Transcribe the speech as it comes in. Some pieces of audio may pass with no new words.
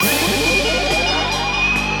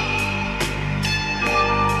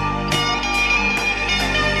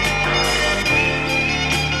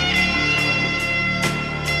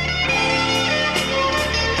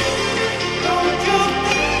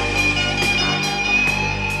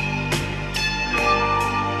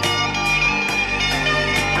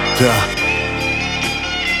Ta.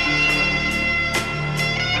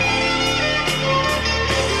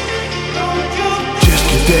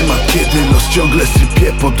 Temat, kiedy los ciągle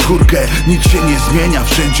sypie pod górkę. Nic się nie zmienia,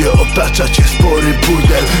 wszędzie otacza cię spory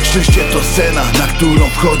burdel. Szczęście to scena, na którą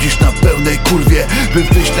wchodzisz na pełnej kurwie, by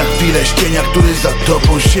wyjść na chwilę z cienia, który za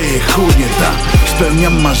tobą sieje chórnie. Tak,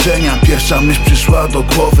 spełniam marzenia, pierwsza myśl przyszła do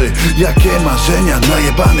głowy. Jakie marzenia,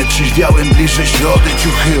 najebany trzeźwiałem bliżej środy.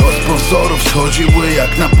 Ciuchy od sponsorów schodziły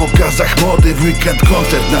jak na pokazach mody. W weekend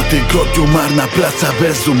koncert, na tygodniu marna praca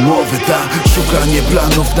bez umowy. Tak, szukanie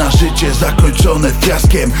planów na życie zakończone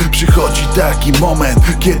fiaskiem. Przychodzi taki moment,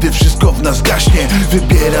 kiedy wszystko w nas gaśnie.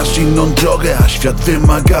 Wybierasz inną drogę, a świat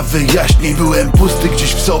wymaga wyjaśnień. Byłem pusty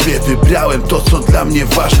gdzieś w sobie, wybrałem to, co dla mnie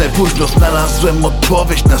ważne. Późno znalazłem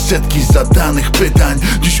odpowiedź na setki zadanych pytań.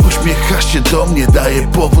 Dziś uśmiechasz się do mnie, daje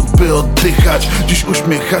powód, by oddychać. Dziś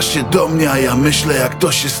uśmiechasz się do mnie, a ja myślę, jak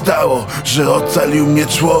to się stało, że ocalił mnie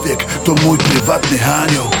człowiek, to mój prywatny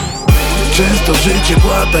anioł. Często życie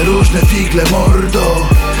płata różne figle, mordo.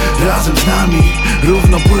 Razem z nami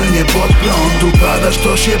równo płynie pod prąd. Upadasz,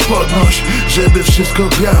 to się podnoś, żeby wszystko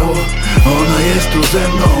grało. Ona jest tu ze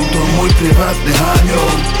mną, to mój prywatny anioł.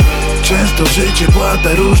 Często życie płata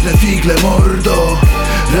różne figle, mordo.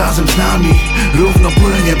 Razem z nami równo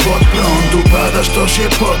płynie pod prąd. Upadasz, to się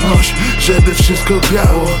podnoś, żeby wszystko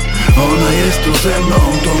grało. Ona jest tu ze mną,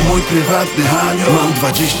 to mój prywatny anioł. Mam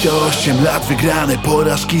 28 lat, wygrane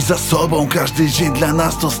porażki za sobą. Każdy dzień dla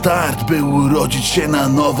nas to start, by urodzić się na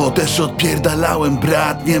nowo. Też odpierdalałem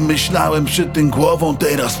brat, nie myślałem przy tym głową.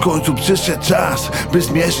 Teraz w końcu przyszedł czas, by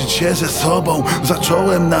zmierzyć się ze sobą.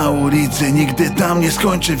 Zacząłem na ulicy, nigdy tam nie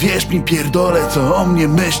skończę. Wierz mi, pierdolę, co o mnie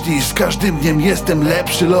myślisz. Z każdym dniem jestem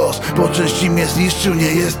lepszy. Los po części mnie zniszczył, nie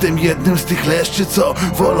jestem jednym z tych leszczy, co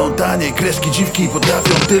wolą tanie kreski. Dziwki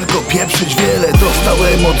potrafią tylko pieprzyć. Wiele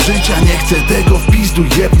dostałem od życia, nie chcę tego w pizdu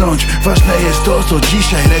jebnąć. Ważne jest to, co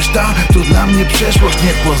dzisiaj, reszta to dla mnie przeszłość.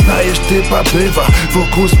 Nie poznajesz typa, bywa,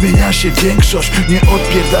 wokół zmienia się większość. Nie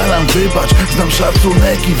odpierdalam, wybacz, znam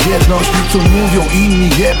szacunek i wierność. Co mówią inni,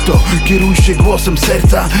 jeb to, kieruj się głosem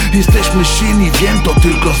serca. Jesteśmy silni, wiem to,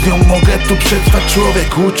 tylko z nią mogę tu przetrwać.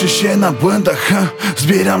 Człowiek uczy się na błędach,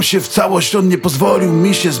 zbieram się w całość, on nie pozwolił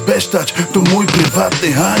mi się zbesztać. To mój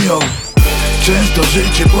prywatny anioł. Często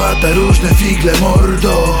życie płata różne figle,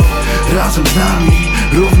 mordo. Razem z nami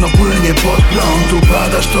równo płynie pod prąd.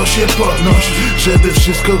 Upadasz, to się podnoś, żeby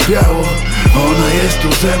wszystko grało. Ona jest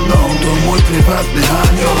tu ze mną, to mój prywatny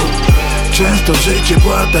anioł. Często życie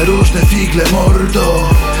płata różne figle, mordo.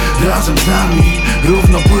 Razem z nami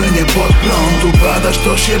równo płynie pod prąd. Upadasz,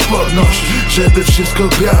 to się podnoś, żeby wszystko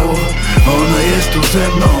grało. Ona jest tu ze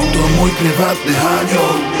mną, to mój prywatny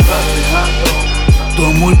anioł. To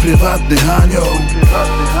mój prywatny anioł.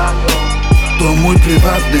 To mój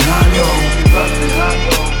prywatny anioł.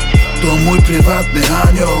 To mój prywatny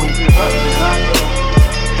anioł.